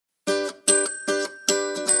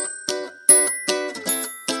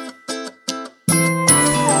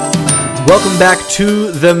Welcome back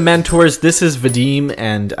to The Mentors. This is Vadim,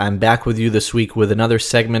 and I'm back with you this week with another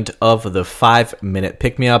segment of the 5-Minute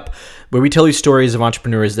Pick-Me-Up, where we tell you stories of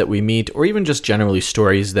entrepreneurs that we meet, or even just generally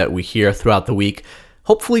stories that we hear throughout the week,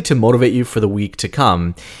 hopefully to motivate you for the week to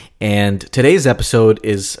come. And today's episode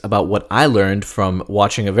is about what I learned from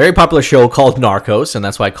watching a very popular show called Narcos, and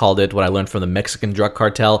that's why I called it What I Learned from the Mexican Drug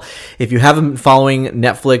Cartel. If you haven't been following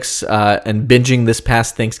Netflix and binging this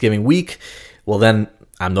past Thanksgiving week, well then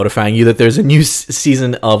I'm notifying you that there's a new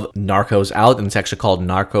season of Narcos out, and it's actually called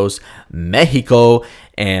Narcos Mexico,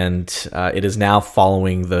 and it is now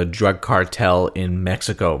following the drug cartel in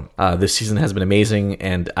Mexico. This season has been amazing,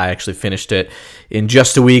 and I actually finished it in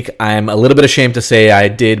just a week. I'm a little bit ashamed to say I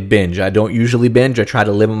did binge. I don't usually binge. I try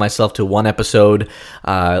to limit myself to one episode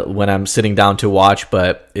when I'm sitting down to watch,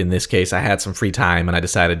 but in this case, I had some free time, and I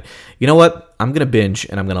decided, you know what? I'm going to binge,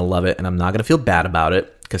 and I'm going to love it, and I'm not going to feel bad about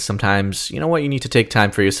it. Because sometimes, you know what, you need to take time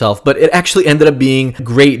for yourself. But it actually ended up being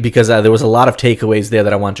great because there was a lot of takeaways there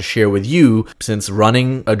that I want to share with you, since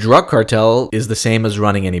running a drug cartel is the same as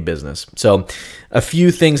running any business. So a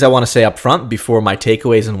few things I want to say up front before my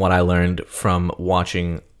takeaways and what I learned from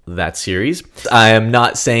watching that series. I am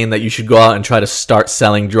not saying that you should go out and try to start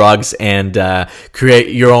selling drugs and create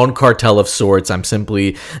your own cartel of sorts. I'm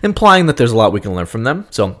simply implying that there's a lot we can learn from them.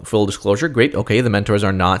 So full disclosure, great. Okay, the mentors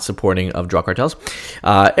are not supporting of drug cartels.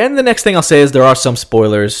 And the next thing I'll say is there are some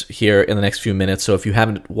spoilers here in the next few minutes. So if you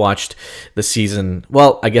haven't watched the season,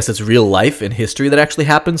 well, I guess it's real life in history that actually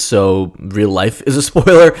happens. So real life is a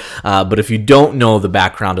spoiler. But if you don't know the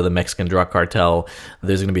background of the Mexican drug cartel,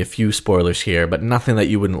 there's going to be a few spoilers here, but nothing that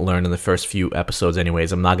you wouldn't learn in the first few episodes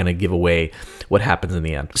anyways. I'm not going to give away what happens in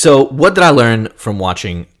the end. So what did I learn from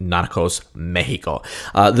watching Narcos Mexico?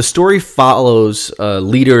 The story follows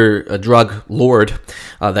a drug lord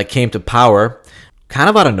that came to power kind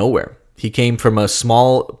of out of nowhere. He came from a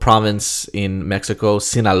small province in Mexico,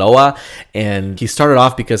 Sinaloa, and he started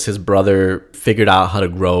off because his brother figured out how to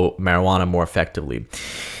grow marijuana more effectively.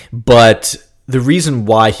 But the reason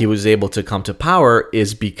why he was able to come to power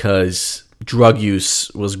is because drug use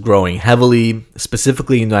was growing heavily,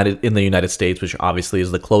 specifically in the United States, which obviously is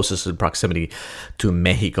the closest in proximity to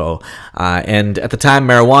Mexico. And at the time,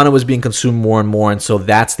 marijuana was being consumed more and more, and so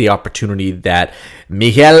that's the opportunity that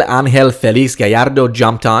Miguel Angel Felix Gallardo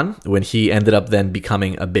jumped on when he ended up then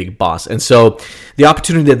becoming a big boss. And so the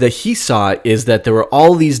opportunity that he saw is that there were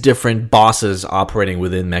all these different bosses operating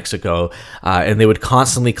within Mexico, and they would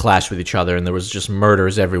constantly clash with each other, and there was just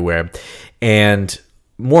murders everywhere. And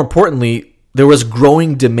more importantly, there was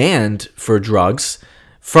growing demand for drugs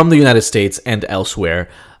from the United States and elsewhere,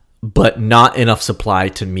 but not enough supply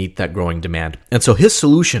to meet that growing demand. And so his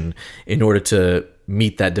solution in order to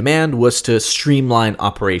meet that demand was to streamline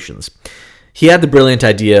operations. He had the brilliant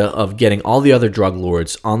idea of getting all the other drug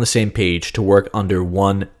lords on the same page to work under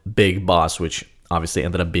one big boss, which obviously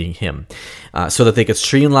ended up being him, so that they could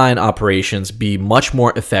streamline operations, be much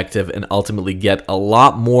more effective, and ultimately get a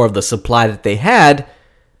lot more of the supply that they had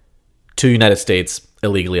to the United States,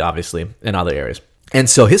 illegally, obviously, and other areas. And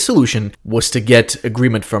so his solution was to get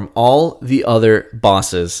agreement from all the other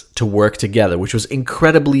bosses to work together, which was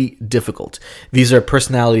incredibly difficult. These are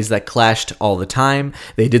personalities that clashed all the time.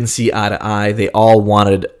 They didn't see eye to eye. They all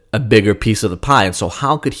wanted a bigger piece of the pie. And so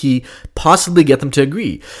how could he possibly get them to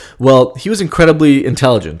agree? Well, he was incredibly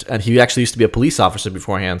intelligent, and he actually used to be a police officer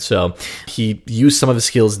beforehand. So he used some of his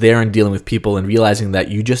skills there in dealing with people and realizing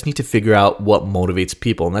that you just need to figure out what motivates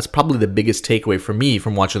people. And that's probably the biggest takeaway for me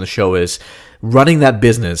from watching the show is running that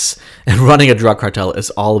business and running a drug cartel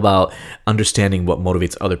is all about understanding what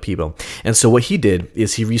motivates other people. And so what he did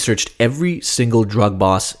is he researched every single drug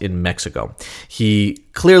boss in Mexico. He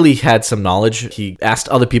clearly had some knowledge. He asked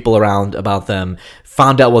other people around about them,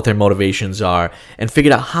 found out what their motivations are, and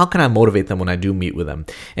figured out how can I motivate them when I do meet with them.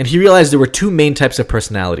 And he realized there were two main types of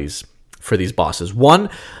personalities for these bosses.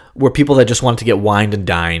 One were people that just wanted to get wined and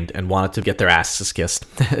dined and wanted to get their asses kissed,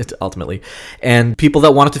 ultimately, and people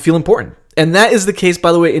that wanted to feel important. And that is the case,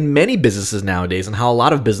 by the way, in many businesses nowadays, and how a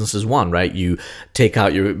lot of businesses run, right? You take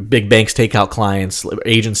out your big banks, take out clients,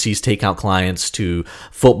 agencies take out clients to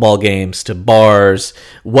football games, to bars,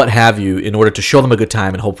 what have you, in order to show them a good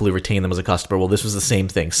time and hopefully retain them as a customer. Well, this was the same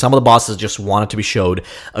thing. Some of the bosses just wanted to be showed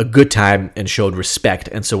a good time and showed respect.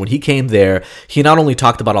 And so when he came there, he not only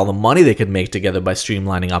talked about all the money they could make together by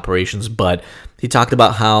streamlining operations, but he talked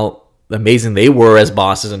about how amazing they were as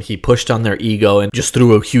bosses, and he pushed on their ego and just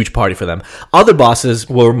threw a huge party for them. Other bosses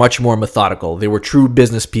were much more methodical. They were true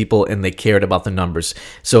business people, and they cared about the numbers.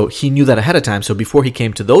 So he knew that ahead of time. So before he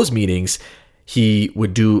came to those meetings, he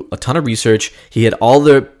would do a ton of research. He had all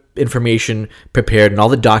the information prepared and all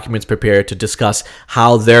the documents prepared to discuss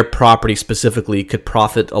how their property specifically could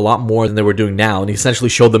profit a lot more than they were doing now. And he essentially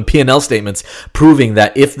showed them P&L statements proving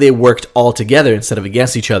that if they worked all together instead of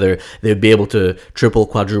against each other, they would be able to triple,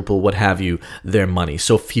 quadruple, what have you, their money.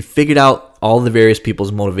 So if he figured out all the various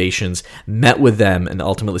people's motivations, met with them, and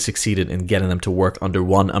ultimately succeeded in getting them to work under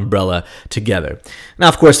one umbrella together. Now,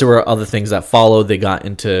 of course, there were other things that followed. They got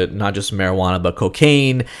into not just marijuana, but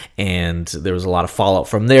cocaine, and there was a lot of fallout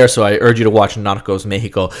from there. So I urge you to watch Narcos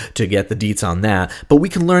Mexico to get the deets on that. But we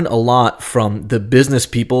can learn a lot from the business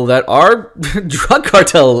people that are drug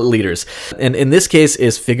cartel leaders. And in this case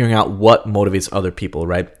is figuring out what motivates other people,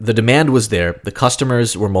 right? The demand was there. The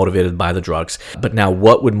customers were motivated by the drugs. But now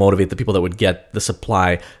what would motivate the people that would get the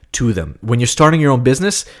supply to them? When you're starting your own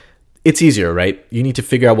business, it's easier, right? You need to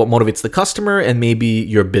figure out what motivates the customer and maybe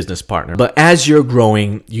your business partner. But as you're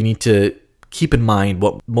growing, you need to keep in mind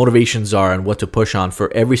what motivations are and what to push on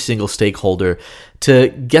for every single stakeholder to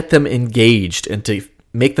get them engaged and to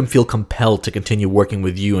make them feel compelled to continue working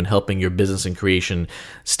with you and helping your business and creation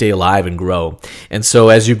stay alive and grow. And so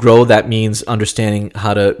as you grow, that means understanding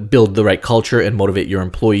how to build the right culture and motivate your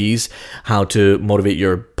employees, how to motivate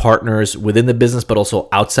your partners within the business, but also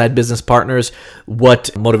outside business partners,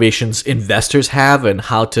 what motivations investors have and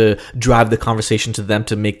how to drive the conversation to them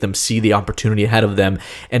to make them see the opportunity ahead of them.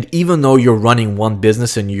 And even though you're running one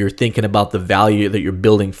business and you're thinking about the value that you're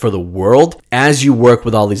building for the world, as you work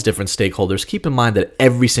with all these different stakeholders, keep in mind that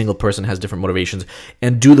every single person has different motivations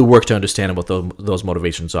and do the work to understand what those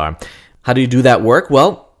motivations are. How do you do that work?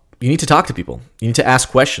 Well, you need to talk to people. You need to ask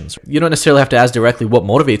questions. You don't necessarily have to ask directly what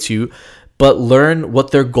motivates you, but learn what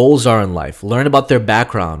their goals are in life. Learn about their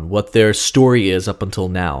background, what their story is up until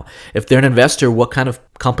now. If they're an investor, what kind of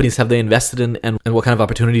companies have they invested in and what kind of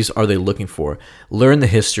opportunities are they looking for? Learn the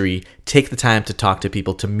history. Take the time to talk to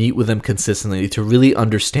people, to meet with them consistently, to really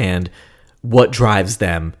understand what drives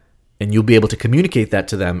them. And you'll be able to communicate that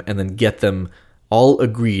to them and then get them all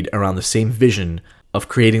agreed around the same vision of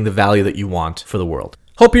creating the value that you want for the world.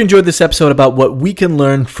 Hope you enjoyed this episode about what we can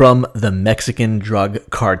learn from the Mexican drug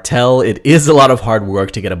cartel. It is a lot of hard work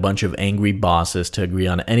to get a bunch of angry bosses to agree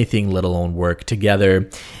on anything, let alone work together.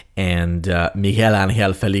 And Miguel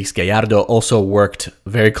Ángel Félix Gallardo also worked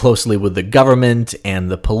very closely with the government and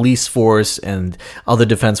the police force and other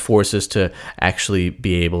defense forces to actually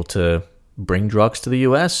be able to bring drugs to the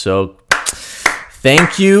U.S. So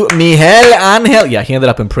thank you, Miguel Ángel. Yeah, he ended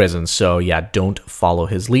up in prison. So yeah, don't follow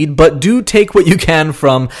his lead, but do take what you can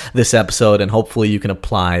from this episode, and hopefully you can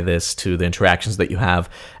apply this to the interactions that you have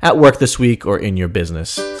at work this week or in your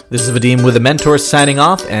business. This is Vadim with The Mentors signing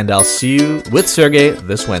off, and I'll see you with Sergey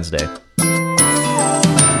this Wednesday.